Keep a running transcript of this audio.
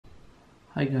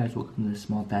Hi guys, welcome to the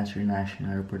Small Fast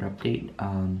International Airport update.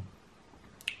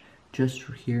 Just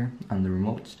here on the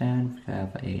remote stand, we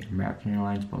have a American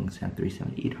Airlines Boeing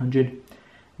 737-800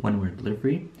 one-way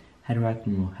delivery. Had arrived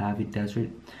in Mojave Desert.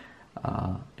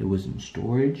 It was in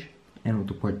storage and will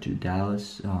depart to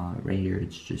Dallas. Right here,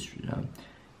 it's just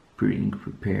being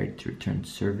prepared to return to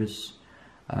service.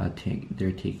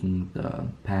 They're taking the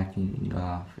packing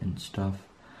off and stuff,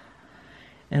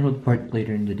 and will depart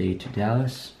later in the day to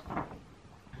Dallas.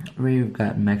 Right here we've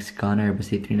got Mexicana Airbus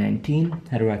A319,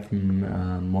 had arrived from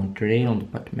Monterrey on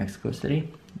depart to Mexico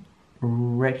City.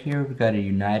 Right here we've got a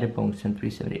United Boeing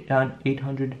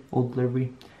 737-800 old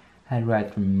delivery, had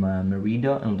arrived from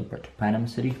Merida and depart to Panama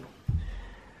City.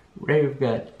 Right here we've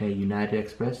got a United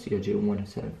Express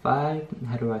CRJ-175,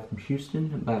 had arrived from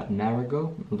Houston about an hour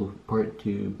ago, and will depart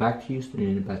back to Houston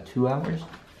in about 2 hours.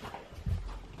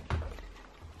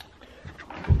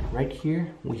 Right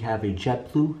here, we have a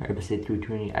JetBlue Airbus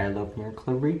A320 I Love America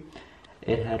delivery.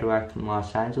 It had arrived from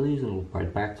Los Angeles and will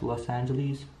depart back to Los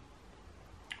Angeles.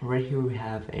 Right here, we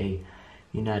have a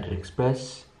United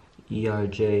Express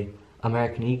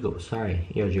American Eagle,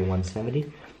 ERJ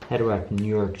 170. Had arrived from New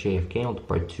York JFK and will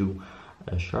depart to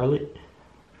Charlotte.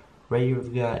 Right here,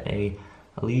 we've got a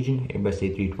Allegiant Airbus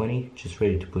A320 just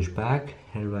ready to push back.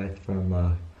 Had arrived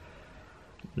from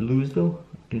Louisville,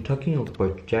 Kentucky, and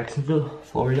depart to Jacksonville,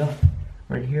 Florida.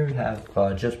 Right here we have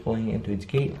just pulling into its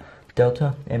gate,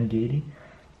 Delta MD-80.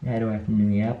 Had arrived from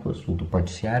Minneapolis, will depart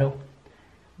to Seattle.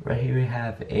 Right here we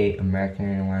have a American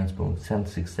Airlines Boeing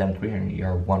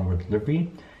 767-300ER one-way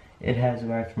delivery. It has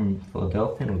arrived from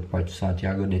Philadelphia and will depart to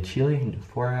Santiago de Chile in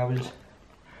 4 hours.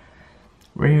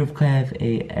 Right here we have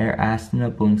a Air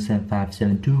Astana Boeing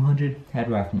 757-200. Had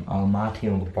arrived from Almaty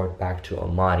and will depart back to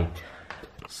Almaty.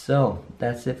 So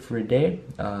that's it for today.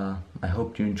 I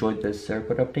hope you enjoyed this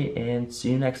airport update, and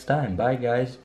see you next time. Bye guys.